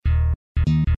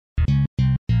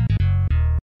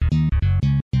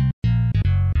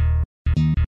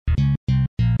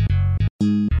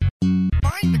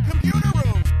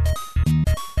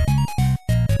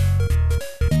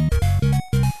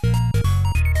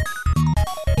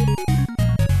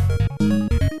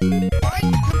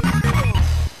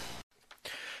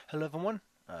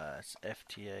It's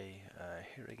FTA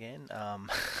here again.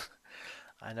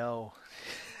 I know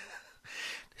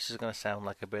this is going to sound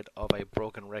like a bit of a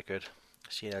broken record.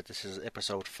 So, this is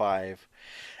episode 5,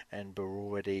 and we're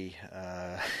already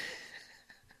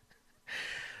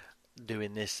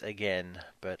doing this again.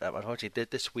 But unfortunately,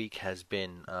 this week has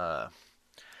been a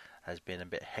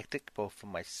bit hectic, both for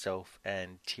myself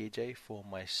and TJ. For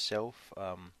myself,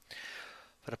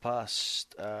 for the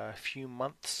past few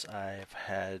months, I've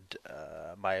had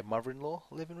my mother-in-law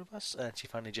living with us, and she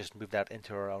finally just moved out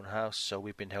into her own house, so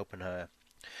we've been helping her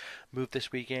move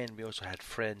this weekend. We also had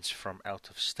friends from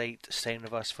out of state staying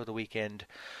with us for the weekend,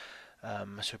 so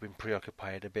we've been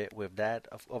preoccupied a bit with that.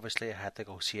 Obviously, I had to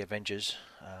go see Avengers.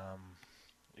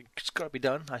 It's got to be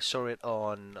done. I saw it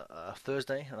on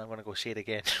Thursday, and I'm going to go see it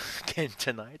again again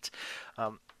tonight.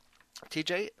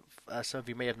 TJ, some of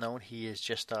you may have known, he has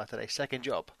just started a second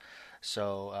job,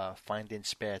 so finding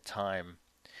spare time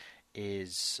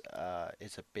is a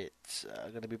bit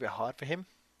going to be a bit hard for him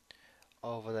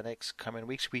over the next coming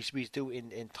weeks. We do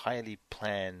entirely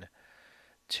plan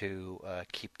to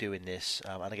keep doing this,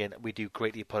 and again, we do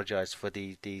greatly apologize for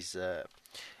these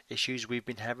issues we've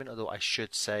been having. Although I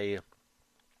should say,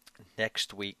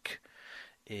 next weekend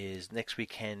is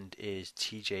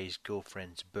TJ's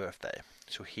girlfriend's birthday,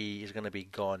 so he is going to be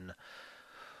gone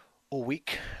all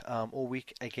week. All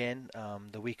week again.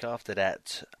 The week after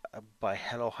that, by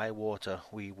hell or high water,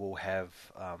 we will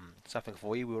have something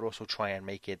for you. We will also try and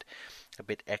make it a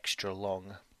bit extra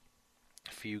long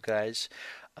for you guys.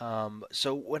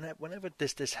 So whenever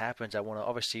this happens, I want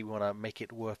to make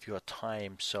it worth your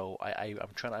time. So I've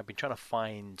been trying to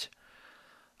find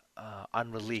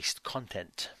unreleased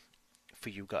content for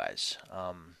you guys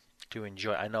to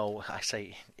enjoy. I know I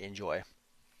say enjoy.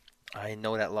 I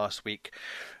know that last week,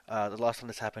 the last time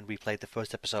this happened, we played the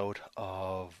first episode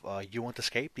of You Want to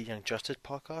Escape, the Young Justice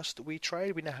podcast we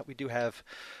tried. We do have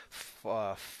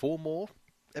 4 more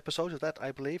episodes of that,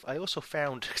 I believe. I also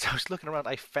found, because I was looking around,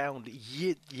 I found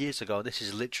years ago, this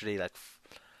is literally like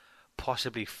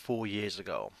possibly 4 years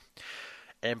ago,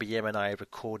 MBM and I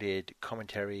recorded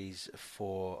commentaries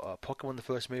for Pokemon the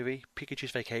first movie,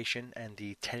 Pikachu's Vacation, and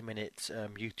the 10-minute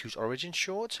Mewtwo's Origin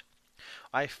short.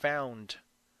 I found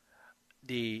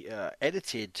the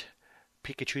edited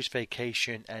Pikachu's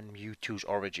Vacation and Mewtwo's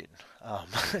Origin.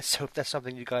 So if that's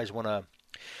something you guys want to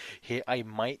hear, I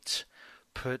might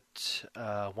put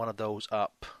one of those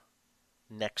up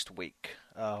next week,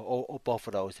 or both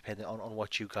of those, depending on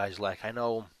what you guys like. I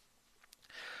know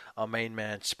our main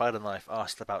man Spider Knife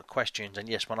asked about questions, and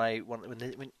yes, when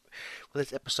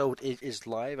this episode is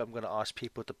live, I'm going to ask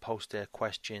people to post their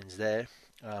questions there,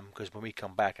 because when we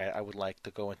come back, I would like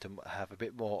to go into have a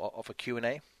bit more of a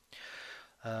Q&A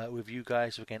with you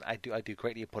guys. Again, I do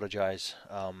greatly apologize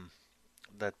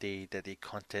that the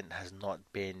content has not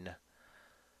been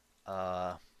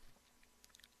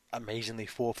amazingly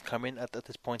forthcoming at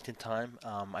this point in time.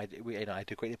 I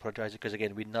do greatly apologize, because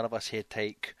again, none of us here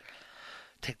take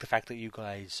the fact that you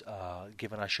guys are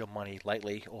giving us your money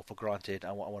lightly or for granted.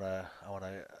 I want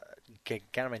to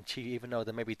guarantee you, even though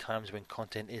there may be times when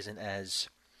content isn't as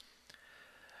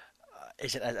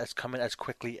coming as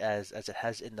quickly as it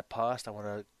has in the past, I want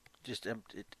to just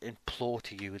implore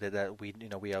to you that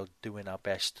we are doing our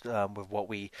best with what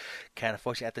we can.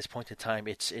 Unfortunately, at this point in time,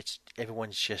 it's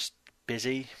everyone's just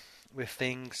busy with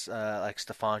things. Like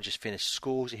Stefan just finished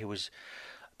school, so he was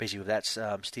busy with that.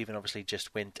 Stephen obviously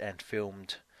just went and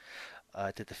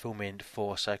did the filming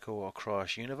for Psycho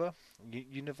Across Unova,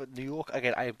 New York.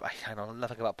 Again, I know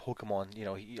nothing about Pokemon.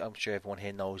 I'm sure everyone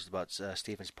here knows about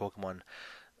Stephen's Pokemon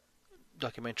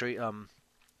documentary.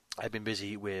 I've been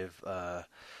busy with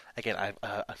again,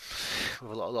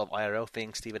 with a lot of IRL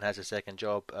things. Stephen has a second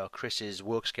job. Chris's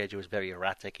work schedule is very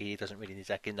erratic. He doesn't really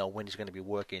exactly know when he's going to be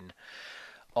working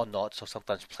or not. So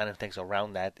sometimes planning things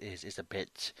around that is a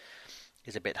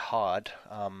bit hard.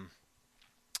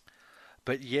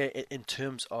 But yeah, in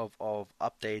terms of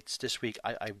updates this week,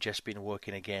 I've just been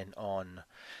working again on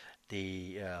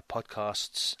the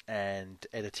podcasts and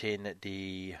editing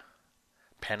the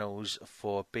panels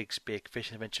for Big Big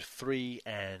Fishing Adventure 3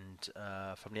 and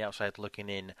From the Outside Looking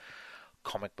In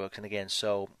comic books. And again,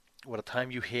 so by the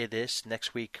time you hear this,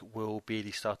 next week will be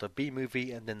the start of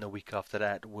B-Movie, and then the week after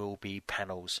that will be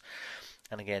panels.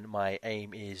 And again, my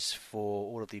aim is for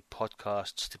all of the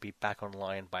podcasts to be back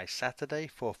online by Saturday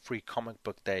for Free Comic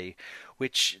Book Day,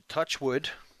 which, touch wood,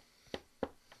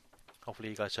 hopefully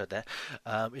you guys heard that,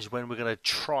 is when we're going to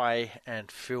try and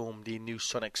film the new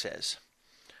Sonic Says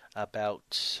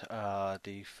about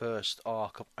the first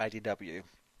arc of IDW.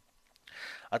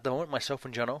 At the moment, myself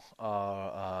and Jono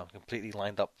are completely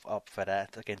lined up for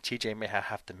that. Again, TJ may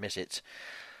have to miss it.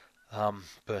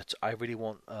 But I really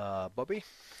want Bobby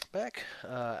back.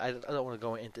 I don't want to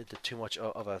go into too much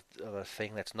of a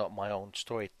thing that's not my own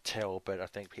story to tell, but I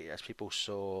think as people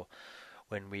saw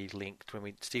when we linked,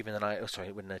 when Stephen and I,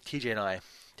 when TJ and I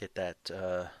did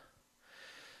that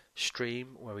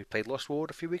stream where we played Lost World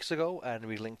a few weeks ago, and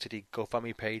we linked to the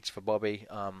GoFundMe page for Bobby.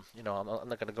 I'm not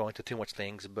going to go into too much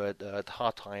things, but the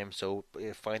hard time, so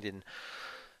finding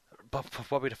for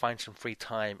Bobby to find some free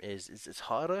time is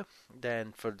harder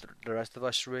than for the rest of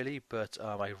us, really. But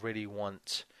I really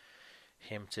want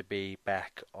him to be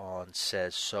back on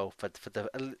Says. So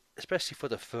especially for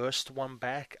the first one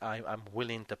back, I'm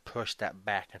willing to push that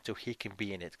back until he can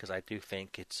be in it, because I do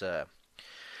think it's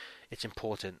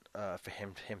important for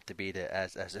him to be there,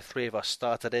 as the three of us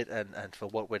started it, and for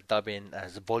what we're dubbing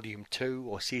as Volume 2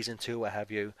 or Season 2, what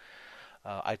have you.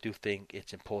 I do think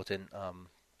it's important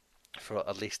for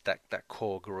at least that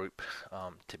core group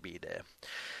to be there.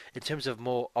 In terms of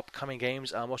more upcoming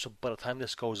games, also by the time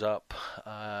this goes up,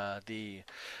 you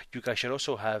guys should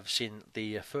also have seen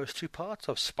the first two parts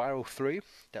of Spiral 3.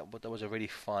 That was a really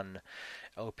fun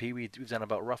LP. We've done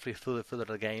about roughly a third of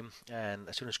the game, and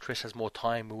as soon as Chris has more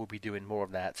time, we will be doing more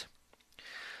of that.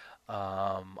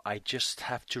 I just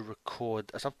have to record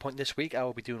at some point this week. I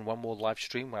will be doing one more live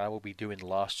stream where I will be doing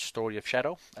Last Story of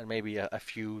Shadow, and maybe a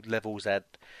few levels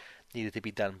that needed to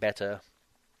be done better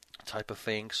type of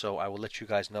thing. So I will let you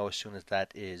guys know as soon as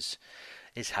that is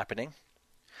happening.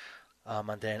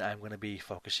 And then I'm going to be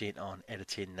focusing on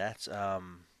editing that.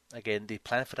 Again, the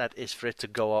plan for that is for it to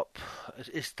go up.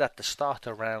 Is that to start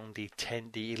around the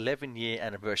 11-year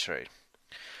anniversary,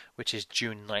 which is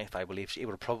June 9th, I believe. So it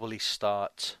will probably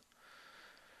start,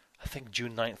 I think,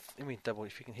 June 9th. Let me double,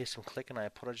 if you can hear some clicking, I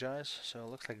apologize. So it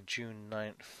looks like June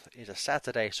 9th is a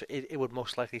Saturday, so it would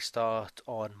most likely start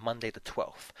on Monday the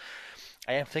 12th.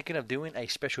 I am thinking of doing a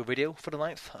special video for the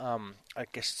 9th. I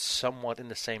guess somewhat in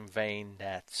the same vein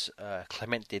that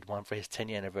Clement did one for his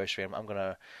 10-year anniversary. I'm going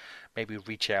to maybe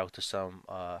reach out to some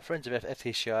friends of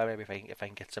FTCI, maybe if I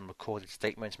can get some recorded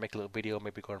statements, make a little video,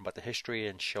 maybe going about the history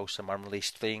and show some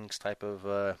unreleased things type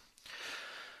of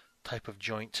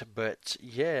joint. But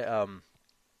yeah,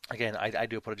 again, I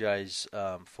do apologize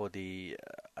for the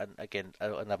again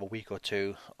another week or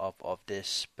two of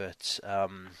this, but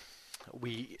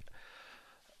we.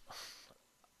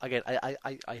 Again,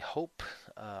 I hope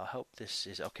this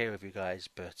is okay with you guys,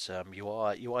 but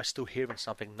you are still hearing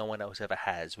something no one else ever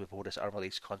has with all this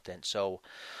unreleased content. So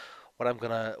what I'm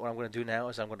gonna do now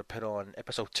is I'm gonna put on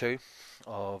episode 2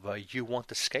 of You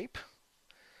Want Escape,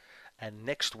 and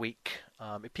next week,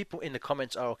 if people in the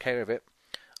comments are okay with it,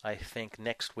 I think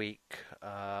next week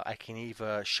I can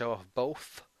either show off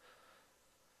both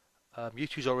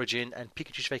Mewtwo's Origin and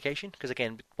Pikachu's Vacation, because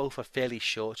again, both are fairly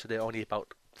short, so they're only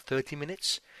about 30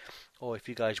 minutes, or if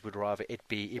you guys would rather it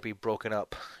be broken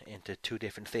up into two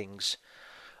different things,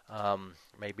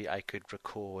 maybe I could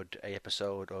record a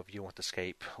episode of You Want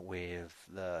Escape with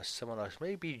someone else,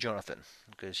 maybe Jonathan,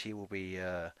 because he will be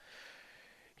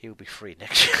free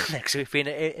next week. If we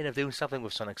end up doing something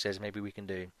with Sonic Says, maybe we can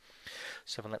do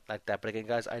something like that. But again,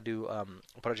 guys, I do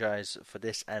apologize for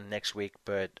this and next week,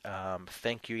 but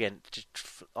thank you again,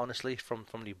 just honestly from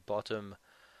the bottom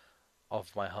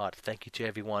of my heart, thank you to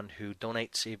everyone who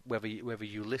donates, whether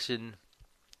you listen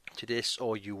to this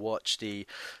or you watch the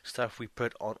stuff we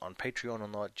put on Patreon or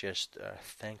not. Just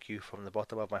thank you from the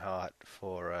bottom of my heart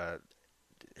for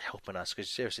helping us, because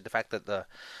seriously, the fact that the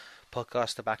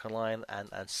podcast are back online and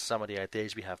some of the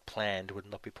ideas we have planned would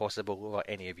not be possible without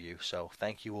any of you. So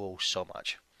thank you all so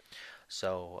much.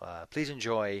 So please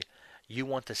enjoy You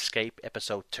Want Escape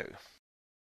episode 2.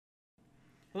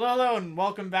 Hello, and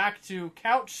welcome back to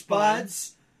Couch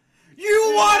Spuds.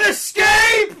 You Want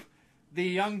Escape? The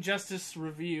Young Justice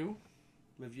review.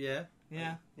 Yeah,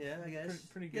 I guess.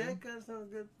 Pretty good. Yeah, that sounds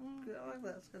good. Good. I like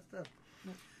that. It's good stuff.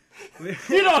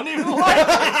 You don't even like it.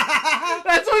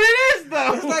 That's what it is,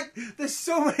 though. It's like there's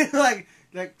so many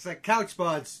it's like Couch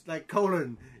Spuds, like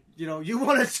colon. You know, You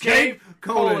Want Escape,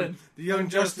 colon. The Young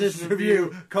Justice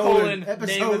review, colon.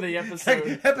 Episode, name of the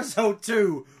episode. Episode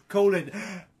 2, colon.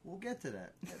 We'll get to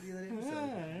that. At the end of the episode.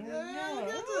 We'll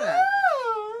get to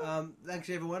that. Thanks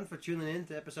everyone for tuning in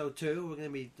to episode 2. We're going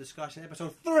to be discussing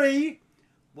episode 3.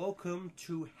 Welcome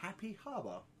to Happy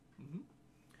Harbor. Mm-hmm.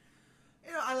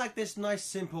 You know, I like this nice,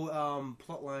 simple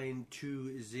plotline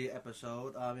to the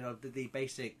episode. The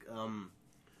basic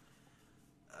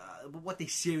what the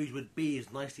series would be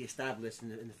is nicely established in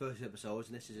the first episodes,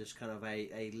 and this is just kind of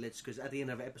a let's, because at the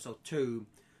end of episode 2,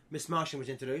 Miss Martian was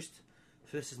introduced.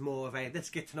 So this is more of a let's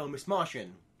get to know Miss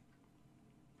Martian.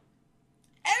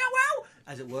 LOL,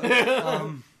 as it were.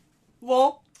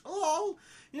 Well, Oh,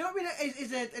 you know, I mean, is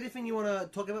there anything you want to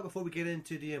talk about before we get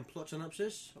into the plot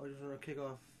synopsis? Or do you want to kick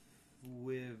off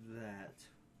with that?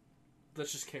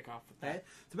 Let's just kick off with Okay. that.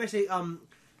 So basically,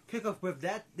 kick off with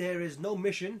that. There is no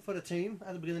mission for the team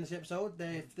at the beginning of this episode.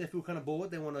 They feel kind of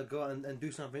bored. They want to go out and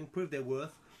do something, prove their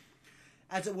worth,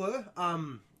 as it were.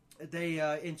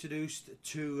 They introduced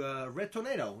to Red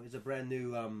Tornado is a brand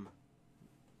new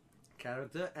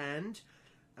character, and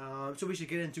so we should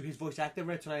get into his voice actor.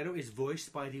 Red Tornado is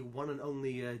voiced by the one and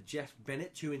only Jeff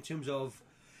Bennett, who in terms of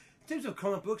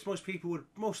comic books, most people would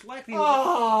most likely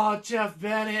Oh, Jeff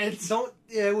Bennett.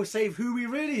 will save who he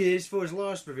really is for his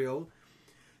last reveal.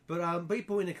 But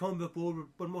people in the comic book world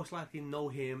would most likely know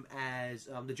him as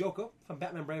the Joker from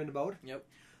Batman Brave and the Bold. Yep.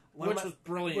 Which was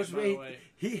brilliant, by the way.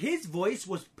 His voice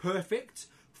was perfect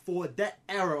for that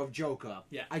era of Joker.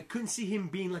 Yeah. I couldn't see him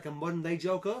being like a modern day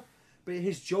Joker, but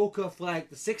his Joker for like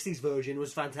the 60s version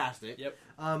was fantastic. Yep.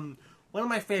 One of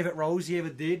my favorite roles he ever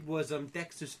did was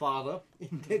Dexter's father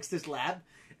in Dexter's Lab,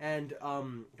 and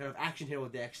kind of action hero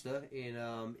Dexter in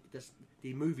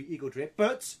the movie Eagle Trip.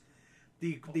 But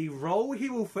the role he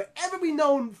will forever be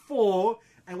known for,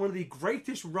 and one of the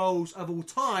greatest roles of all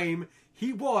time,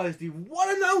 he was the one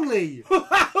and only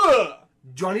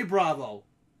Johnny Bravo.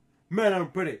 Man,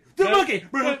 I'm pretty. The monkey.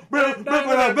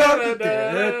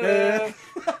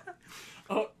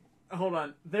 Oh, hold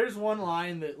on. There's one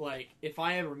line that, like, if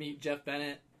I ever meet Jeff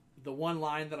Bennett, the one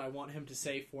line that I want him to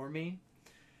say for me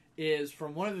is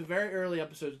from one of the very early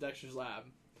episodes of Dexter's Lab.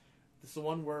 This is the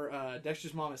one where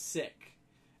Dexter's mom is sick,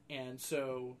 and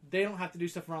so they don't have to do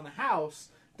stuff around the house.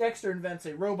 Dexter invents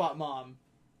a robot mom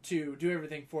to do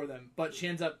everything for them, but she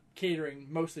ends up catering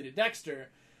mostly to Dexter.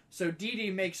 So Dee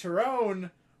Dee makes her own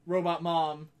robot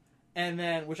mom, and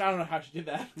then, which I don't know how she did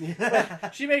that.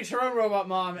 But she makes her own robot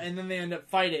mom, and then they end up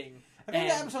fighting. I think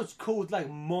that episode's called like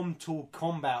Mom Tool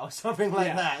Combat or something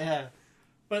like that. Yeah.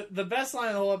 But the best line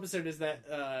of the whole episode is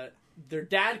that their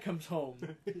dad comes home,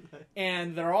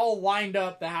 and they're all lined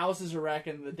up. The house is a wreck,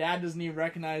 and the dad doesn't even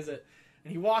recognize it.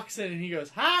 And he walks in, and he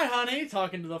goes, "Hi, honey,"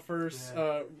 talking to the first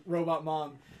robot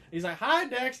mom. He's like, "Hi,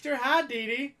 Dexter. Hi, Dee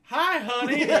Dee. Hi,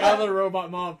 honey." The other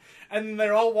robot mom. And then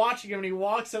they're all watching him, and he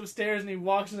walks upstairs, and he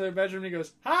walks into their bedroom, and he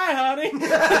goes, "Hi, honey."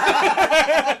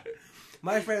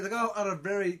 My favorite, to go on a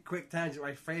very quick tangent,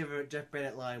 my favorite Jeff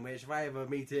Bennett line, which if I ever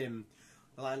meet him,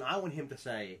 the line I want him to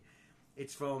say,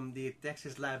 it's from the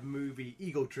Dexter's Lab movie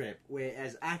Eagle Trip, where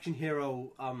as action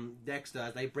hero Dexter,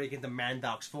 as they break into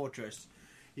Mandark's fortress,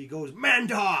 he goes,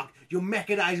 "Mandark, your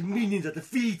mechanized minions are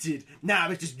defeated. Now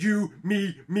it's just you,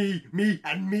 me,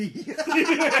 and me."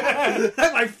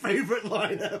 That's my favorite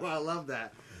line ever. I love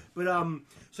that. But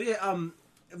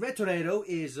Red Tornado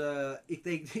is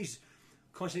he's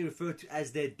constantly referred to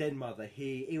as their den mother.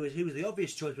 He was the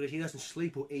obvious choice because he doesn't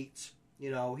sleep or eat.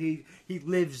 You know, he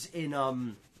lives in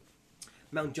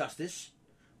Mount Justice,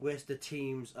 where the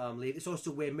teams live. It's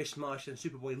also where Miss Marsh and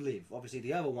Superboy live. Obviously,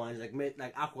 the other ones, like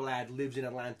Aqualad lives in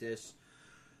Atlantis,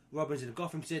 Robin's in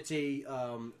Gotham City,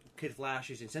 Kid Flash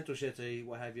is in Central City,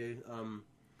 what have you.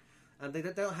 And they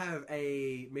don't have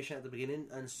a mission at the beginning,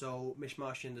 and so Miss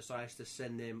Martian decides to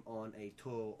send them on a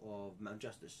tour of Mount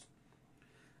Justice.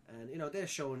 And, they're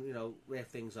showing, where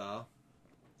things are.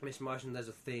 Miss Martian does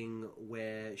a thing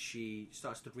where she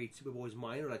starts to read Superboy's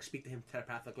mind, or, like, speak to him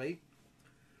telepathically.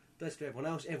 Does to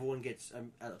everyone else. Everyone gets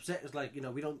upset. It's like, we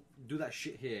don't do that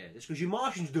shit here. It's because you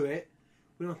Martians do it.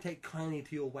 We don't take kindly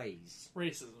to your ways.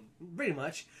 Racism. Pretty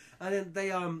much. And then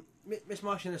they, Miss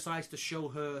Martian decides to show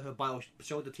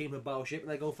show the team her battleship, and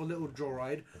they go for a little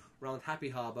joyride around Happy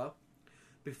Harbor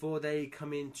before they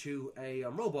come into a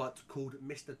robot called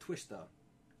Mr. Twister,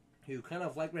 who kind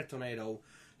of like Red Tornado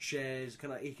shares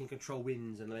he can control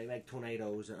winds and like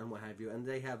tornadoes and what have you. And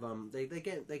they have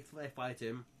they fight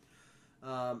him.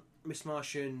 Miss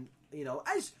Martian,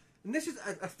 and this is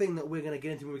a thing that we're going to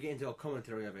get into when we get into our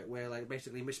commentary of it, where like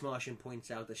basically Miss Martian points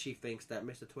out that she thinks that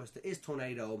Mr. Twister is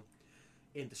Tornado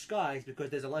in disguise, because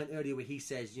there's a line earlier where he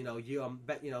says,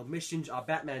 missions are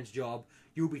Batman's job.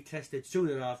 You'll be tested soon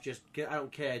enough. I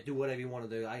don't care. Do whatever you want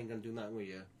to do. I ain't going to do nothing with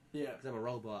you. Yeah. Because I'm a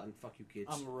robot and fuck you kids.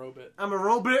 I'm a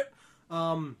robot.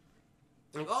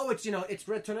 It's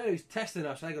Red Tornado. He's testing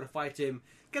us. So I got to fight him.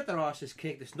 Get their asses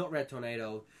kicked. It's not Red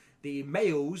Tornado. The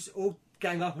males all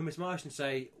gang up on Miss Martian and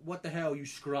say, "What the hell, you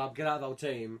scrub? Get out of our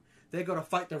team." They've got to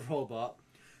fight the robot.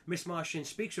 Miss Martian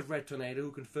speaks with Red Tornado,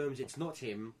 who confirms it's not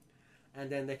him. And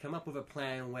then they come up with a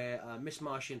plan where Miss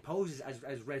Martian poses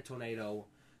as Red Tornado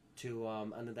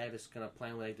and then they have this kind of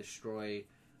plan where they destroy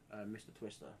Mr.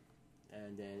 Twister.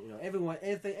 And then,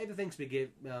 everything's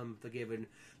forgiven.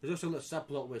 There's also a little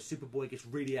subplot where Superboy gets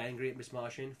really angry at Miss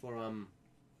Martian for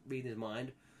reading his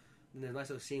mind. And there's a nice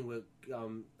little scene where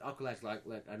Aqualad's like,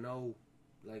 I know,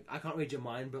 like, I can't read your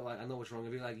mind, but, like, I know what's wrong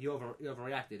with you. Like, you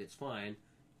overreacted. It's fine.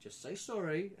 Just say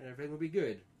sorry, and everything will be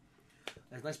good.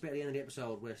 There's a nice bit at the end of the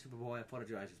episode where Superboy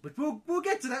apologizes. But we'll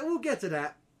get to that. We'll get to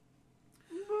that.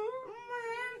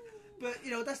 But,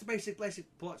 you know, that's the basic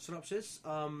plot synopsis.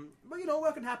 But, you know,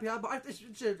 working happy hard. But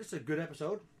it's a good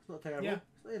episode. It's not terrible. Yeah.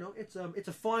 You know, it's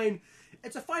a fine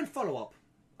follow up.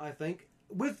 I think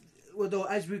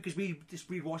because we just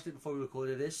rewatched it before we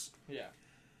recorded this. Yeah.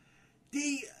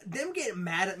 Them getting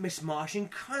mad at Miss Martian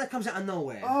kind of comes out of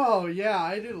nowhere. Oh yeah,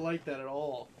 I didn't like that at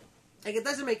all. Like, it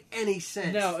doesn't make any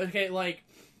sense. No, okay, like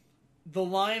the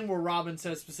line where Robin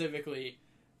says specifically,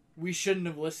 "We shouldn't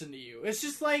have listened to you." It's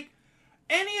just like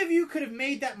any of you could have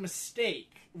made that mistake.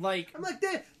 Like I'm like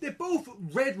they're both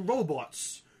red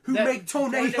robots who make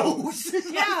tornadoes.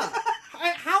 Yeah.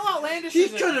 How outlandish He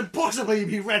is it? couldn't possibly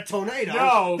be Red Tornado.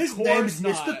 No, his of name's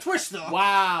course not. Mr. Twister.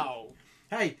 Wow.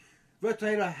 Hey, Red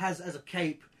Tornado has as a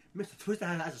cape. Mr. Twister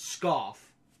has a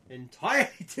scarf. Entirely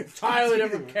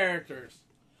different characters.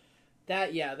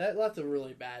 That's a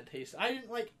really bad taste. I didn't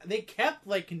like. They kept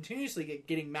like continuously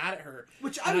getting mad at her,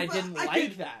 Which and I didn't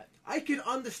like that. I could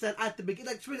understand at the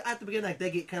beginning. Like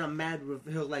they get kind of mad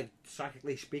with her, like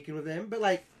psychically speaking with them, but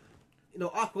like. You know,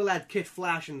 Aqualad, Kid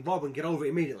Flash, and Robin get over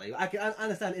it immediately. I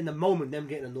understand in the moment them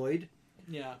getting annoyed.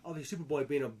 Yeah. Obviously, Superboy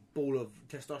being a ball of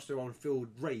testosterone-filled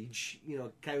rage, you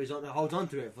know, holds on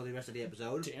to it for the rest of the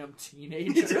episode. Damn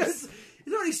teenagers.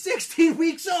 He's only 16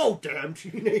 weeks old. Damn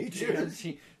teenagers.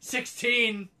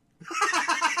 16.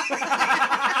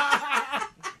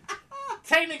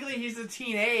 Technically, he's a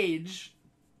teenage.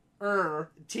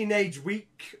 Teenage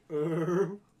week.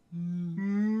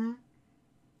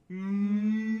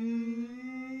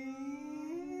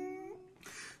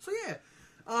 So yeah,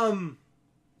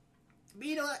 but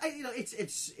you know,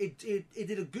 it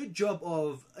did a good job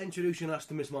of introducing us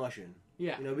to Miss Martian.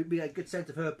 Yeah, you know, we had a good sense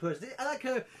of her personality. I like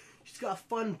her. She's got a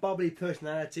fun, bubbly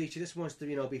personality. She just wants to,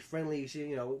 you know, be friendly.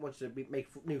 She, wants to make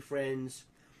new friends.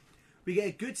 We get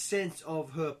a good sense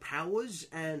of her powers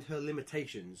and her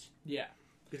limitations. Yeah,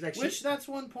 like that's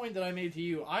one point that I made to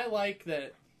you. I like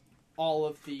that. All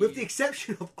of the... With the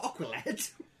exception of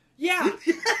Aqualad. Yeah!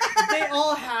 They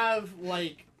all have,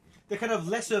 like... They're kind of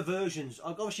lesser versions.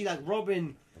 Obviously, like,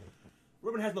 Robin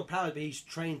has no power, but he's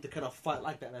trained to kind of fight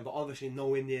like Batman, but obviously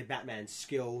nowhere near Batman's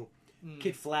skill.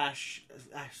 Kid Flash,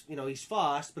 you know, he's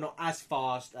fast, but not as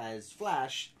fast as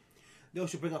Flash. They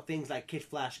also bring up things like Kid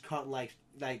Flash can't,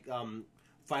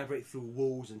 vibrate through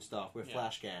walls and stuff, where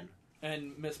Flash can.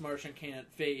 And Miss Martian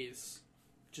can't phase,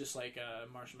 just like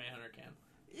Martian Manhunter can.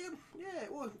 Yeah,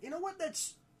 well, you know what,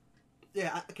 that's...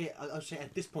 Yeah, okay, I'll say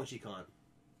at this point she can't.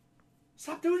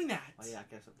 Stop doing that! Oh yeah, I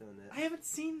can't stop doing that. I haven't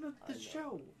seen the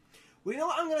show. Well, you know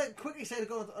what, I'm going to quickly say to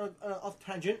go off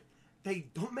tangent, they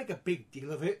don't make a big deal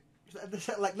of it.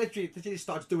 Like, literally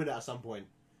starts doing it at some point.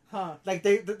 Huh. Like,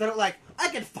 they're not like, I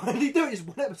can finally do it. It's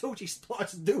one episode she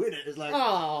starts doing it. It's like...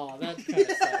 Oh, that kind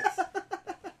of sucks. Oh,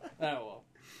 well.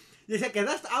 Yeah, okay,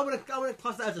 I would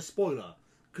class that as a spoiler,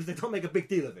 because they don't make a big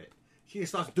deal of it. She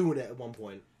just starts doing it at one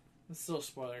point. It's still a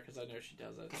spoiler because I know she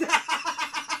does it.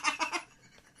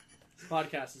 This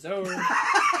podcast is over.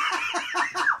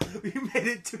 We made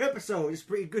it 2 episodes. It's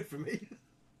pretty good for me.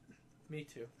 Me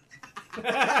too.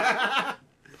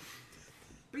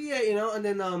 But yeah, you know, and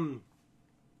then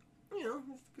you know,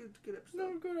 it's a good episode.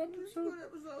 No, good episode. Good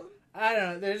episode. I don't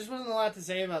know. There just wasn't a lot to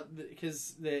say about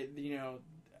because you know,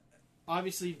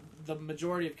 obviously the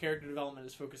majority of character development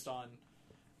is focused on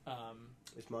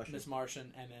Miss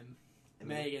Martian and then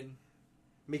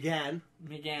Megan.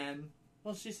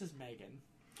 Well, she says Megan.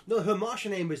 No, her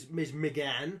Martian name is Ms.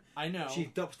 Megan. I know. She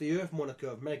adopts the Earth moniker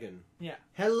of Megan. Yeah.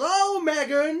 Hello,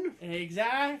 Megan!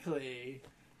 Exactly.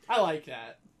 I like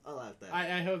that. I like that.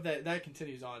 I hope that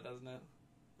continues on, doesn't it?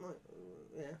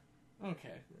 Yeah.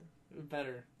 Okay. Yeah.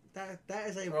 Better. That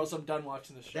is a... Or else I'm done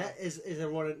watching the show. That is a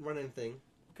running thing.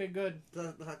 Okay, good.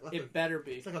 Like better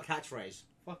be. It's like a catchphrase.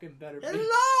 Fucking better be.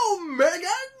 Hello,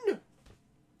 Megan!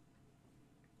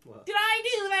 What? Did I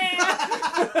do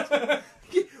that?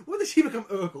 When did she become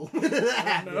Urkel?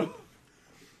 I don't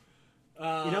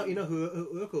know. You know who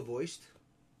Urkel voiced?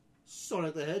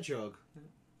 Sonic the Hedgehog.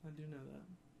 I do know that.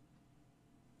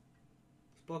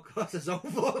 This podcast is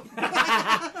over.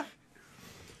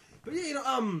 But yeah, you know,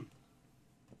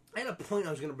 I had a point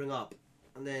I was going to bring up,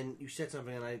 and then you said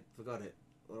something and I forgot it.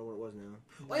 I don't know what it was now.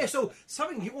 Oh yeah, so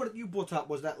something you brought up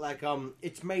was that like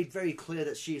it's made very clear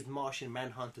that she is Martian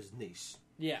Manhunter's niece.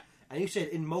 Yeah. And you said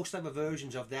in most other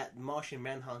versions of that, Martian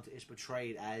Manhunter is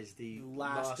portrayed as the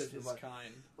last of his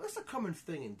kind. Well, that's a common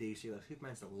thing in DC. Like,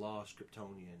 Superman's the last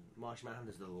Kryptonian. Martian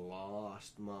Manhunter's the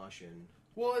last Martian.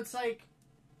 Well, it's like,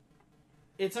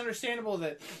 it's understandable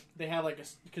that they have like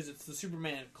because it's the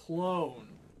Superman clone,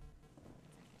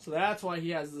 so that's why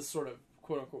he has this sort of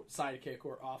quote unquote sidekick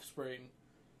or offspring.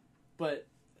 But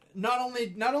not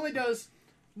only does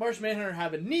Martian Manhunter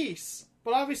have a niece,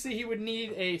 but obviously he would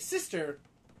need a sister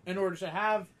in order to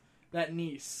have that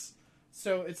niece.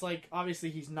 So it's like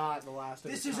obviously he's not the last.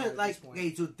 This isn't like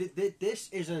so this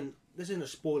isn't a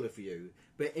spoiler for you,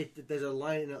 but there's a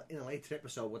line in a later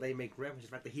episode where they make reference to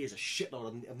the fact that he has a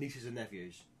shitload of nieces and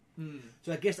nephews.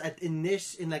 So I guess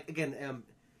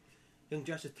Young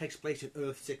Justice takes place in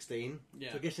Earth 16.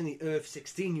 Yeah. So I guess in the Earth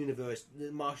 16 universe, the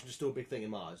Martians are still a big thing in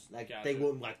Mars. Like Gotcha. they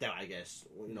won't like that, I guess.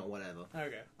 Whatever.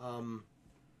 Okay.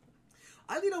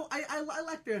 I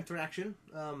like their interaction.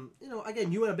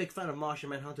 Again, you weren't a big fan of Martian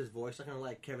Manhunter's voice. I kind of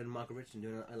like Kevin Michael Richardson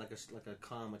doing it. I like a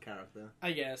calmer character.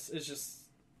 I guess it's just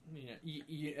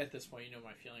you at this point you know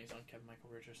my feelings on Kevin Michael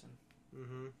Richardson.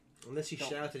 Mm-hmm. Unless he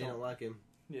shouted, you don't like him.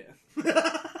 Yeah.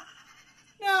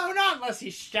 No, not unless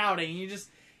he's shouting.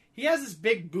 He has this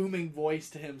big booming voice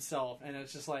to himself, and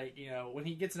it's just like when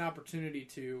he gets an opportunity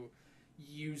to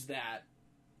use that,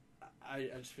 I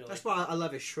just feel that's like why I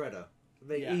love his Shredder.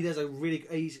 He does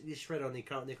he's Shredder on the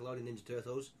current Nickelodeon Ninja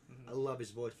Turtles. Mm-hmm. I love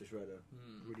his voice for Shredder.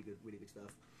 Really good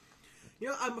stuff.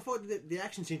 I thought the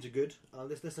action scenes are good.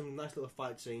 There's some nice little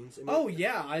fight scenes.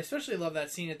 I especially love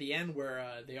that scene at the end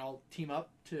where they all team up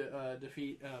to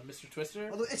defeat Mr. Twister.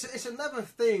 Although it's another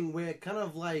thing where kind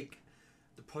of like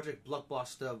the Project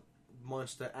Blockbuster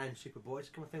monster and Superboy, it's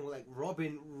kind of thing where like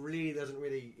Robin really doesn't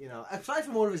aside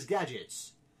from all of his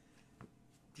gadgets,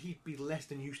 he'd be less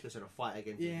than useless in a fight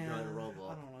against a giant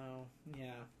robot. I don't know.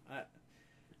 Yeah,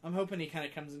 I'm hoping he kind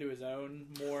of comes into his own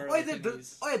more.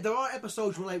 There are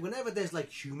episodes where like whenever there's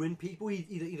like human people, he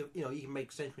can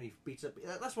make sense when he beats up.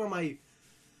 That's one of my.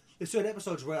 There's certain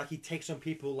episodes where like he takes on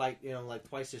people like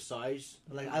twice his size.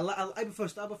 Like I prefer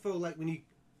like when you.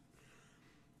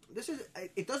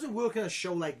 It doesn't work in a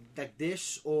show like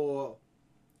this or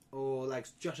like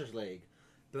Justice League,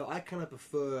 but I kind of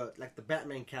prefer like the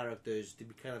Batman characters to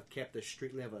be kind of kept as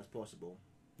street level as possible.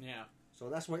 Yeah. So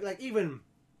that's why like even.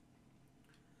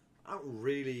 I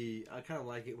kind of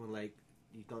like it when like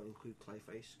you don't include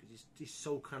Clayface because he's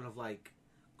so kind of like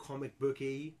comic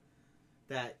booky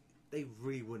that they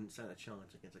really wouldn't stand a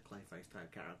chance against a Clayface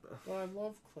type character. Well, I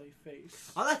love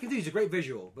Clayface. I like him too. He's a great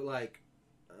visual, but like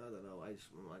I don't know. I'm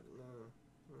like no.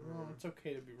 Well, it's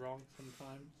okay to be wrong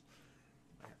sometimes.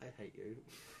 I hate you.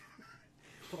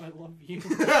 But I love you.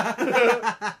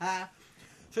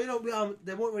 So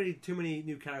there weren't really too many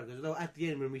new characters. Although at the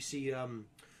end when we see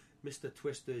Mr.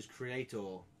 Twister's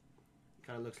creator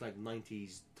kind of looks like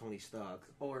 90s Tony Stark.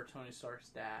 Or Tony Stark's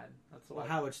dad.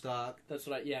 Howard Stark. That's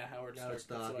what Howard Stark.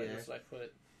 That's what I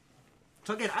put.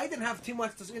 So again, I didn't have too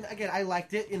much to say. Again, I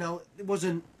liked it. It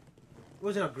wasn't a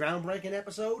groundbreaking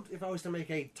episode. If I was to make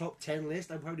a top 10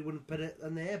 list, I probably wouldn't put it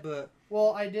in there, but...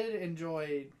 Well, I did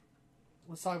enjoy...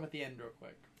 Let's talk about the end real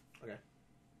quick. Okay.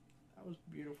 That was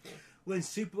beautiful.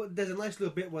 There's a nice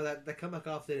little bit where they come back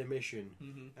after their mission,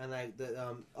 and like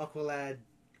the Aqualad,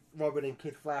 Robin, and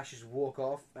Kid Flash just walk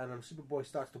off, and Superboy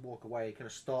starts to walk away. Kind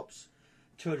of stops,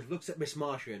 turns, looks at Miss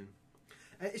Martian,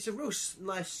 and it's a real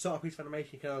nice sort of piece of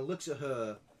animation. He kind of looks at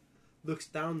her, looks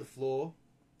down the floor,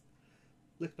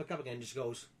 looks back up again, just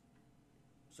goes,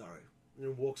 "Sorry," and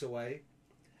then walks away,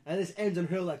 and this ends on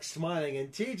her like smiling.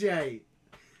 And TJ,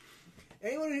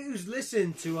 anyone who's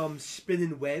listened to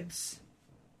Spinning Webs.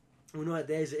 Well, no,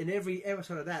 there's in every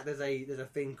episode of that there's a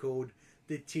thing called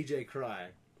 "Did TJ Cry?"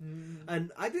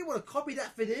 And I didn't want to copy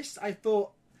that for this. I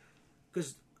thought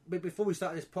because before we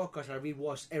started this podcast, I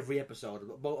rewatched every episode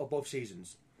of both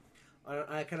seasons.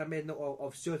 I kind of made note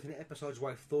of certain episodes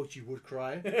where I thought you would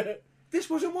cry. This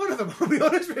wasn't one of them. I'll be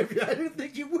honest with you. I didn't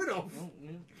think you would have.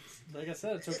 Like I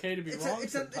said, it's okay to be wrong.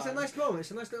 It's a nice moment.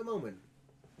 It's a nice little moment.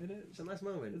 It is. It's a nice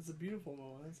moment. It's a beautiful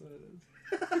moment. That's what it is.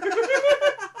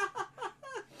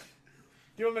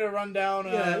 Do you want me to run down?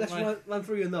 Let's run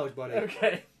through your notes, buddy.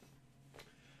 Okay.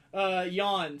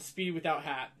 Yawn, Speed without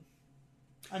hat.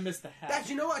 I missed the hat.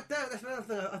 You know what? That's another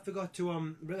thing I forgot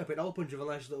to bring up. It opens with a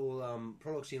nice little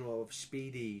prologue scene of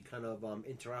Speedy kind of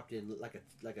interrupting like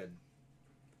a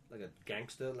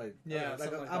gangster, like a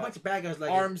bunch of bad guys, like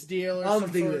arms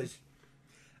dealers.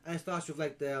 And it starts with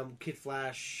like the Kid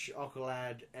Flash,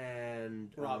 Aqualad,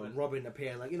 and Robin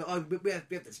appearing. Like we have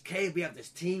this cave, we have this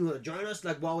team who will join us.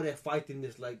 Like while they're fighting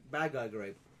this like bad guy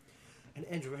group, And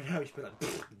Andrew Red Harris be like,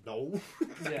 no.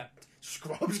 Yeah.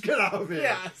 Scrubs, get out of here.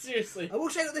 Yeah, seriously. I will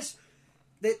say that this,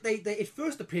 they it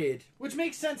first appeared. Which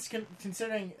makes sense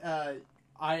considering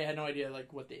I had no idea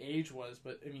like what the age was,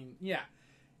 but I mean, yeah.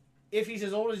 If he's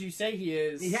as old as you say he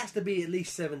is, He has to be at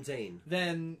least 17.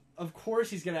 then of course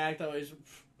he's gonna act that way.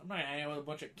 I'm not gonna hang out with a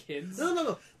bunch of kids.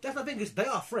 No. That's the thing, because they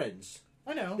are friends.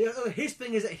 I know. His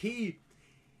thing is that he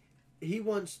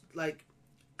wants, like,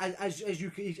 as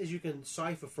you can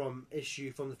cipher from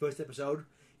the first episode,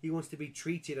 he wants to be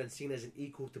treated and seen as an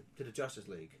equal to the Justice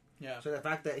League. Yeah. So the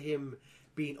fact that him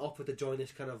being offered to join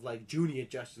this kind of like junior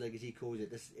Justice League, as he calls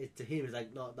it, to him is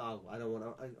like, no, I don't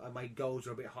want. My goals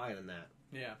are a bit higher than that.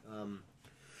 Yeah.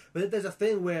 But there's a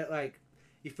thing where, like,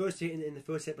 you first see it in the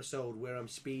first episode where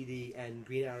Speedy and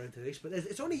Green Arrow into this, but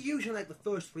it's only usually like the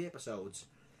first 3 episodes.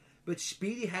 But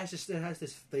Speedy has this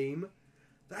theme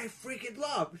that I freaking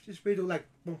love. It's just really like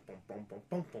boom, boom, boom, boom,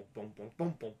 boom, boom, boom, boom,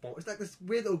 boom, boom, boom. It's like this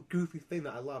weird little goofy thing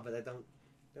that I love, but they don't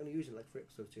use it like for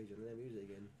episode 2, and they never use it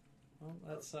again. Well,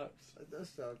 that sucks. It does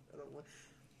suck. I don't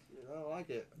like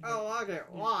it. I don't like it.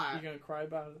 Why? You gonna cry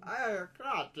about it? I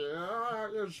got you.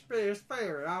 Your Speedy's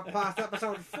favorite. I'll pass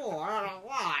episode 4. I don't know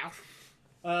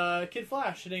why. Kid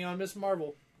Flash hitting on Miss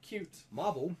Marvel. Cute.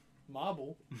 Marble.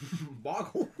 Marble.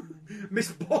 Boggle.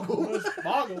 Miss Boggle. Miss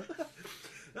Boggle.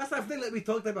 That's the thing that we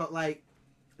talked about, like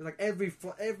every,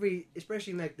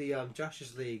 especially like the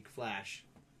Justice League Flash,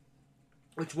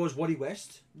 which was Wally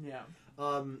West. Yeah.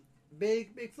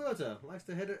 Big flirter, likes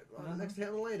to hit on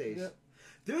the ladies. Yep.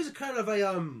 There is a kind of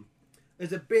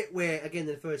there's a bit where, again, in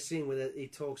the first scene where he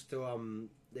talks to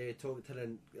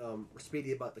telling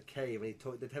Speedy about the cave, and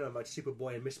they tell him about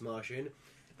Superboy and Miss Martian,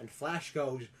 and Flash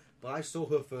goes, "But I saw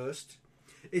her first."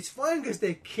 It's fine because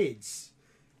they're kids.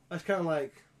 That's kind of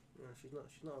like, she's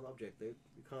not an object, dude.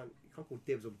 You can't call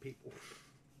dibs on people.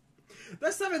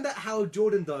 That's something that Hal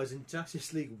Jordan does in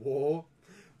Justice League War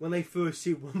when they first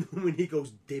see Wonder Woman. He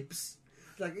goes dibs.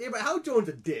 It's like, yeah, but Hal Jordan's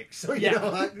a dick, so you know,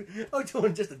 like, Hal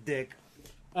Jordan's just a dick.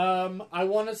 I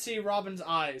want to see Robin's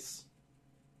eyes.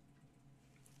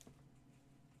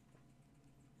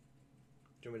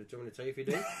 Do you want me to tell you if you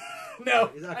do?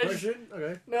 No. Is that a question?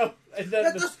 Okay. No.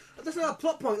 That's not a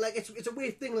plot point. Like, it's a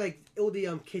weird thing. Like, all the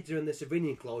kids are in their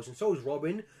civilian clothes, and so is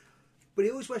Robin. But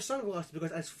he always wears sunglasses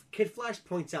because, as Kid Flash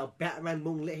points out, Batman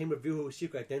won't let him reveal who his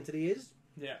secret identity is.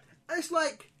 Yeah. And it's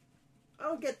like, I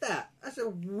don't get that. That's a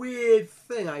weird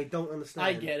thing I don't understand.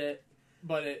 I get it,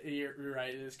 but you're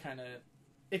right. It is kind of.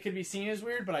 It could be seen as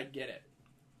weird, but I get it.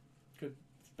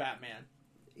 It's Batman.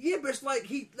 Yeah, but it's like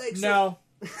No.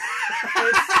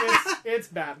 it's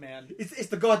Batman. It's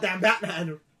the goddamn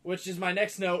Batman. Which is my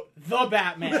next note. The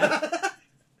Batman.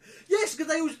 Yes, because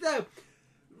they always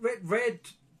Red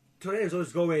Tornadoes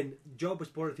always go in. Job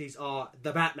responsibilities are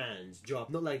the Batman's job,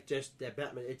 not like just the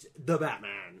Batman. It's the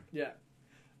Batman. Yeah.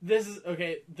 This is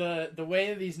okay. The way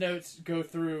that these notes go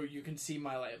through, you can see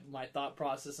my thought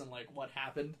process and like what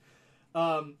happened.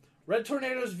 Red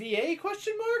Tornadoes VA ?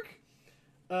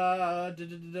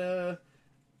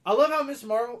 I love how Miss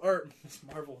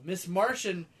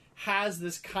Martian has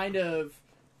this kind of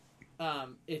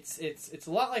it's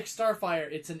a lot like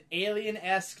Starfire. It's an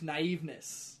alien-esque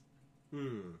naiveness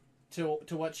to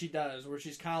what she does, where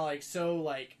she's kind of like so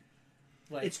like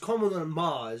it's common on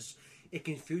Mars. It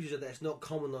confuses her that it's not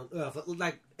common on Earth.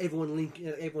 Like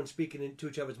everyone speaking into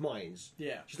each other's minds.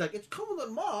 Yeah, she's like, it's common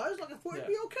on Mars. Like, I thought it'd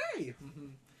be okay.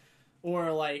 Mm-hmm.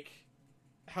 Or like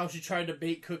how she tried to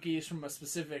bake cookies from a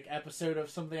specific episode of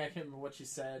something. I can't remember what she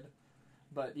said,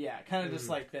 but yeah, kind of just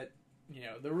like that. You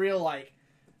know, the real like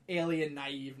alien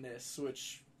naiveness,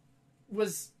 which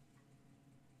was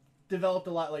developed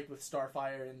a lot like with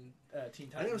Starfire and Teen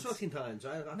Titans. I never saw Teen Titans.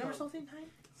 I never saw Teen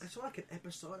Titans. I saw like an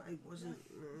episode. I wasn't.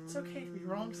 It's okay to be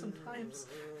wrong sometimes.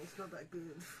 It's not that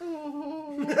good.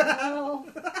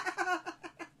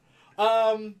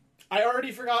 I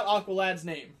already forgot Aqualad's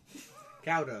name.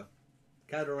 Calder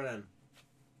Ran.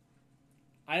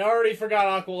 I already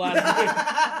forgot Aqualad's name.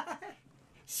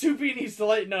 Soupy needs to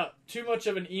lighten up. Too much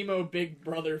of an emo Big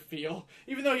Brother feel,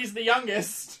 even though he's the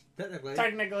youngest.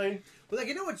 Technically. But like,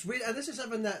 you know what's weird? And this is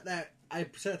something that I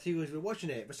said to you as we were watching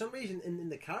it. For some reason, in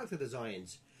the character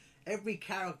designs, every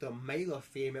character, male or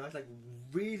female, has like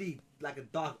really like a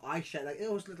dark eyeshadow. Like, it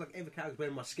always looks like every character's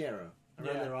wearing mascara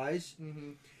around their eyes.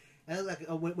 Mm-hmm. And like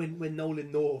when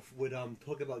Nolan North would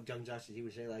talk about Young Justice, he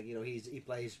would say like, you know, he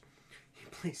plays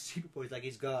Superboy. Like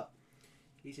he's a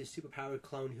superpowered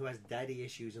clone who has daddy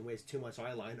issues and wears too much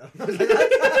eyeliner.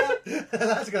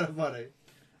 That's kind of funny.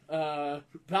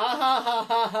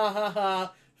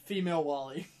 Female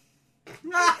Wally.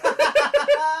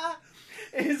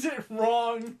 Is it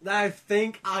wrong? I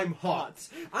think I'm hot.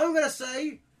 I'm gonna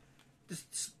say,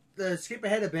 just skip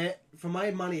ahead a bit. For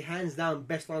my money, hands down,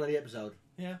 best line of the episode.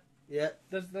 Yeah. Yeah.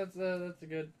 That's a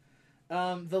good.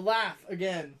 The laugh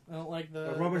again. I don't like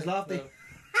the Robin's laugh.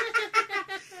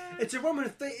 It's a Robin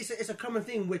thing. It's a common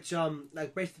thing, which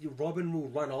like basically Robin will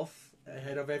run off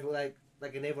ahead of everyone,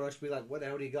 like and everyone else will be like, "Where the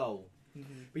hell did he go?"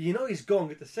 Mm-hmm. But you know he's gone.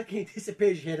 But the second he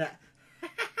disappears, you hear that.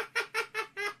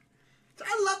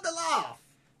 I love the laugh.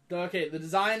 Okay, the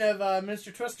design of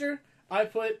Mr. Twister, I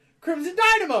put Crimson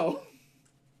Dynamo.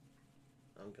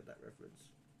 I don't get that reference.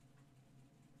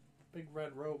 Big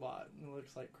red robot. It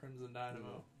looks like Crimson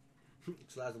Dynamo.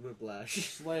 Slash Whiplash.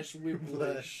 Slash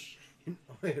Whiplash.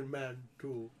 Iron Man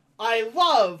 2. I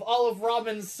love all of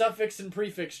Robin's suffix and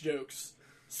prefix jokes.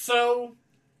 So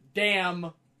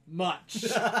damn much.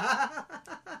 I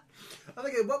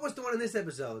think what was the one in this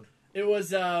episode? It was,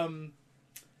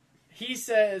 he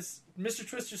says, Mr.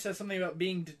 Twister says something about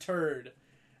being deterred.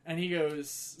 And he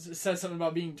says something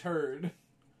about being turd.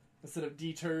 Instead of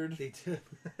deterred.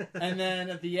 And then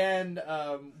at the end,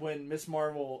 when Miss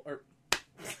Marvel,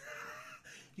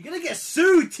 you're gonna get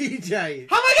sued, TJ!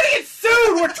 how am I gonna get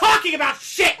sued? We're talking about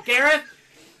shit, Gareth!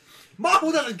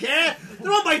 Marvel doesn't care!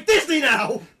 They're on by Disney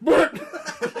now!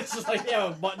 It's just like they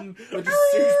have a button that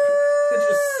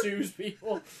just sues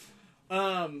people.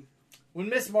 When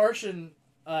Miss Martian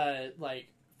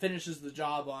finishes the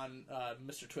job on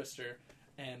Mr. Twister,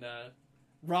 and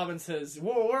Robin says,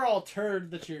 "Well, we're all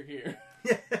turd that you're here."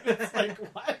 It's like,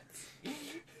 what?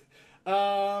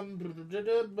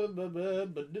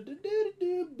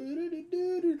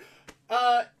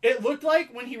 It looked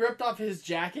like when he ripped off his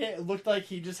jacket, it looked like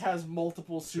he just has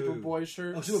multiple Superboy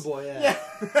shirts. Oh, Superboy,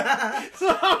 yeah. So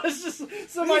I was just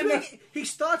he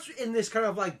starts in this kind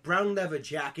of like brown leather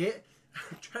jacket.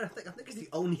 I'm trying to think. I think it's the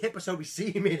only episode we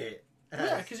see him in it.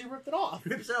 yeah, because he ripped it off. He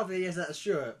rips it off and he has that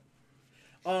shirt.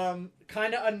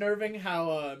 Kind of unnerving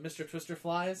how Mr. Twister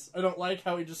flies. I don't like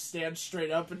how he just stands straight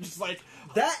up and just like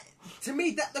that. To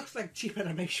me, that looks like cheap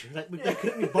animation. Like they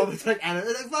couldn't be bothered to like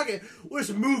animate. Like, fuck it, we'll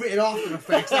just move it in After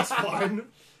Effects. That's fine.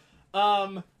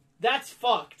 That's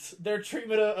fucked. Their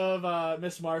treatment of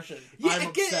Miss Martian. Yeah, I'm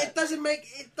again, upset. it doesn't make.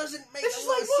 It's a just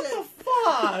lot like, of what sense. the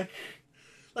fuck?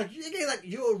 Like again, like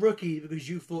you're a rookie because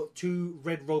you thought two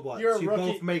red robots You're a who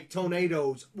rookie. both make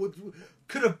tornadoes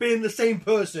could have been the same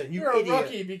person. You're idiot. a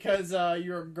rookie because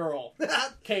you're a girl.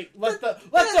 Kate, let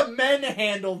the men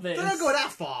handle this. They don't go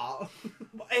that far.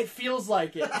 It feels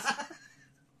like it.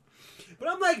 But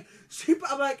I'm like,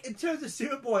 in terms of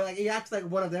Superboy, like he acts like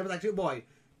one of them. Like Superboy,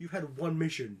 you've had one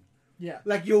mission. Yeah.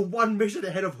 Like you're one mission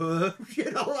ahead of her.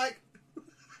 You know, like.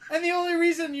 And the only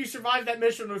reason you survived that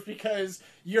mission was because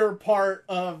you're part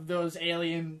of those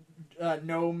alien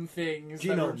gnome things.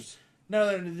 Genomes.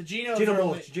 No, the genomes. Are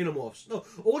only... Xenomorphs. No,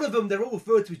 all of them, they're all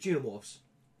referred to as xenomorphs.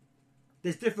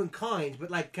 There's different kinds,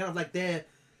 but like kind of like their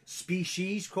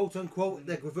species, quote unquote,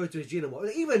 they're referred to as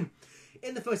xenomorphs. Even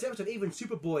in the first episode, even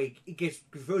Superboy gets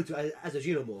referred to as a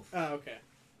xenomorph. Oh, okay.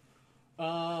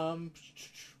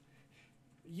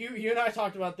 You and I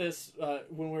talked about this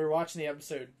when we were watching the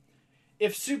episode.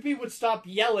 If Soupy would stop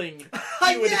yelling,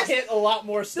 he would Yes! hit a lot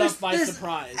more stuff by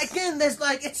surprise. Again, there's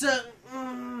like it's a.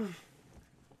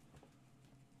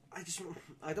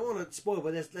 I don't want to spoil,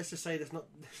 but let's just say that's not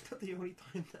the only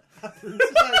time that happens.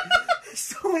 Like, there's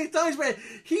so many times where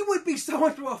he would be so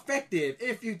much more effective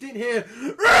if you didn't hear.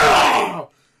 I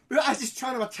was just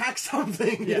trying to attack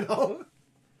something, you know.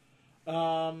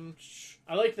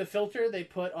 I like the filter they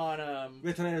put on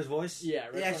Red Tornado's voice. Yeah,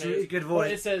 Red it's Tornado's really good well,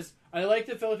 voice. it says I like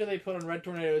the filter they put on Red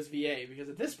Tornado's VA because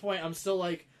at this point I'm still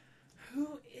like,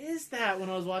 who is that? When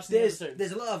I was watching the episode,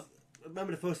 there's a lot of. I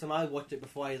remember the first time I watched it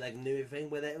before I like knew everything,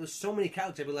 where there was so many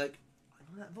characters. I'd be like, I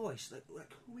know that voice. Like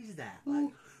who is that? Like,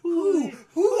 who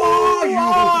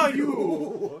are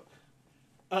you?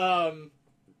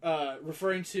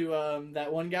 Referring to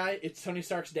that one guy, it's Tony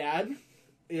Stark's dad.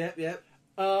 Yep.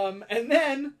 And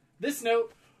then this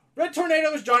note: Red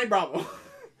Tornado is Johnny Bravo.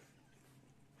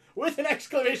 With an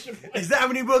exclamation point. Is that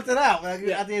when he worked it out? Like,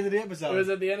 Yeah. at the end of the episode? It was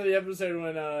at the end of the episode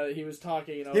when he was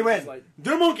talking. And I He was went, just like,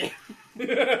 "The monkey."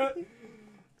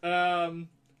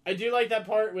 I do like that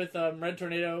part with Red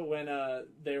Tornado when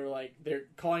they're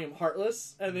calling him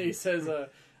heartless, and then he says,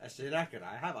 That's inaccurate.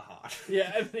 I have a heart.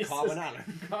 "Yeah, and he Carbon says, alloy.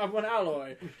 carbon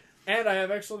alloy, and I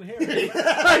have excellent hearing."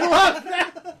 I love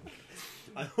that.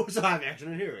 I also have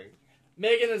excellent hearing.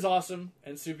 Megan is awesome,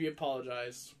 and Soupy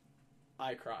apologized.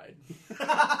 I cried.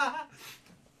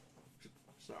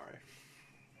 Sorry.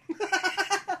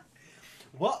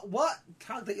 What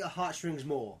tugged at your heartstrings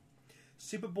more?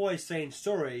 Superboy saying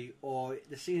sorry, or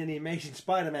the scene in the Amazing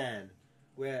Spider-Man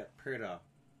where Peter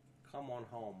Come on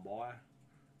home, boy.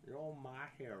 You're my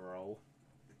hero.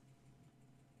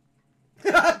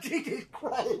 Gigi's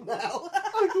crying now.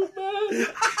 Uncle Ben.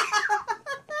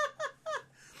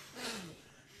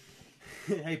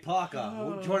 Hey Parker,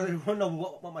 do you want to know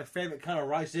what my favorite kind of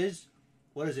rice is?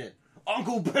 What is it?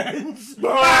 Uncle Ben's.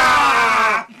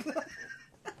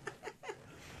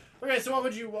 Okay, so what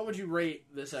would you rate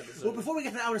this episode? Well, before we get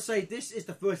to that, I want to say this is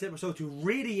the first episode to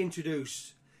really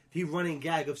introduce the running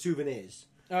gag of souvenirs.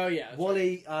 Oh yeah,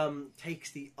 Wally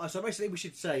takes the. So basically, we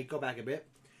should say, go back a bit.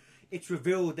 It's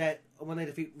revealed that when they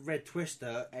defeat Red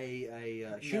Twister,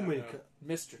 a human,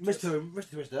 Mr.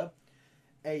 Twister,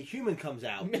 a human comes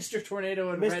out. Mr.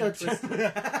 Tornado and Red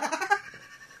Twister.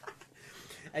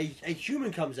 a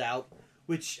human comes out,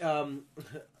 which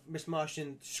Miss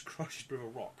Martian just crushes with a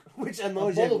rock, which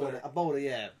annoys everyone. A boulder,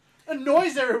 yeah.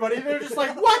 Annoys everybody. They're just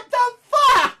like, what the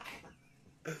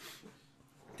fuck?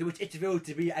 To which it's revealed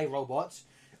to be a robot,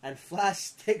 and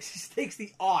Flash takes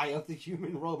the eye of the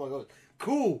human robot and goes,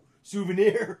 cool,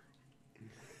 souvenir.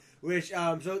 Which,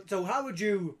 so how would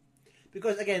you,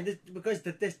 because again,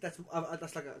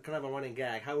 that's like a kind of a running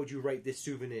gag, how would you rate this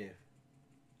souvenir?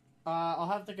 I'll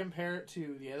have to compare it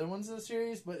to the other ones in the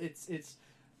series, but it's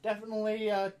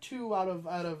definitely 2 out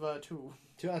of 2.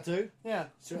 2 out of 2? Yeah,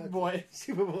 Superboy.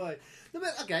 Superboy. No,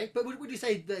 but, okay, but would you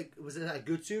say, like, was it a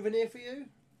good souvenir for you?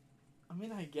 I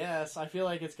mean, I guess. I feel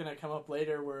like it's gonna come up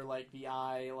later where, like, the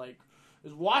eye, like,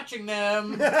 is watching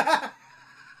them. That's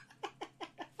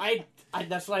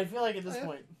what I feel like at this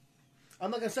point. I'm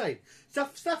not gonna say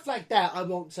stuff like that. I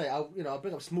won't say. I'll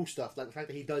bring up small stuff like the fact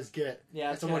that he does get.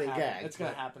 Yeah, it's a gonna running happen. gag. It's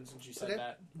gonna happen since you said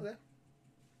that. Okay.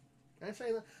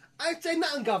 I'd say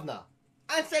nothing, Governor.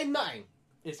 I'd say nothing.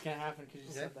 It's gonna happen because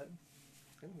you said that.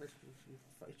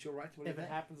 It's your right to believe If it that.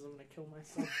 happens, I'm gonna kill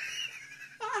myself.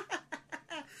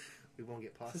 We won't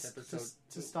get past episode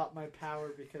to stop my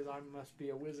power because I must be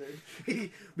a wizard.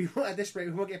 we won't, at this rate,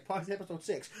 we won't get past episode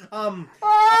 6. I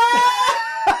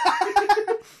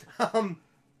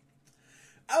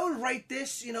would rate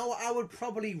this. I would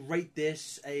probably rate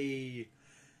this a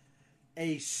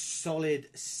solid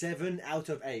 7 out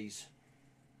of A's.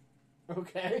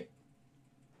 Okay.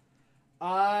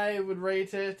 I would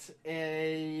rate it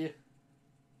a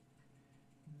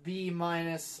B- on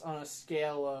a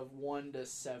scale of 1 to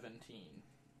 17.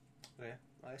 Okay.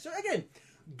 So again,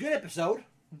 good episode.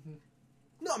 Mm-hmm.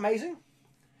 Not amazing.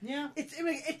 Yeah.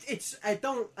 It's. I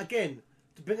don't. Again,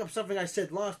 to bring up something I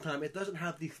said last time, it doesn't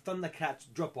have the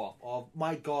Thundercats drop off of,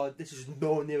 my God, this is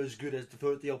nowhere near as good as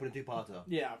the opening 2-parter.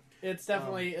 Yeah. It's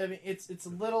definitely. I mean, it's a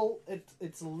little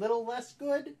less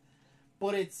good,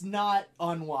 but it's not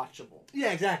unwatchable.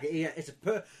 Yeah, exactly. Yeah, it's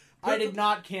a I did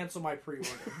not cancel my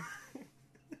pre-order.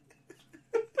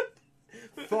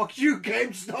 Fuck you,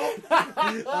 GameStop.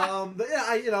 But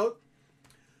yeah,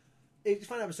 it's a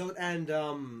fun episode, and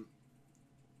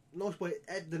no spoil.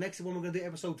 The next one we're gonna do,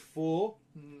 episode 4.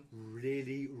 Mm-hmm.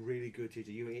 Really, really good,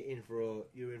 teacher. You're in for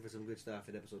some good stuff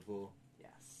in episode 4.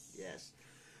 Yes.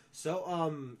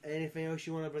 So, anything else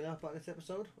you want to bring up about this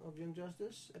episode of Young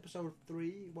Justice? Episode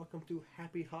 3. Welcome to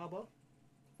Happy Harbor.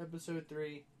 Episode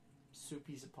 3.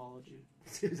 Soupy's apology.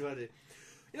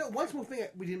 One small thing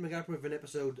we didn't make up with in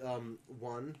episode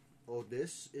 1 of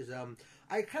this is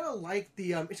I kind of like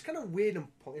the it's kind of weird and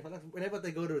whenever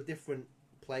they go to a different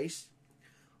place,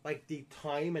 like the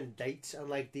time and date and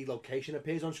like the location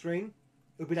appears on screen.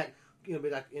 It would be like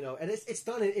and it's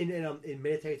done in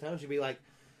military times. It'd be like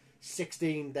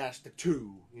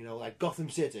 16-2, like Gotham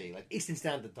City, like Eastern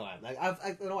Standard Time. Like I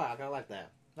don't know why, I kind of like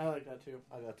that. I like that too.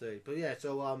 I got to, but yeah,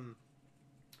 so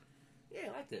yeah,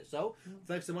 I liked it. So,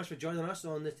 thanks so much for joining us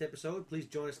on this episode. Please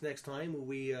join us next time when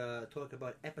we talk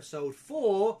about episode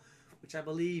 4, which I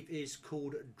believe is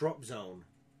called Drop Zone.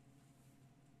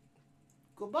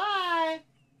 Goodbye!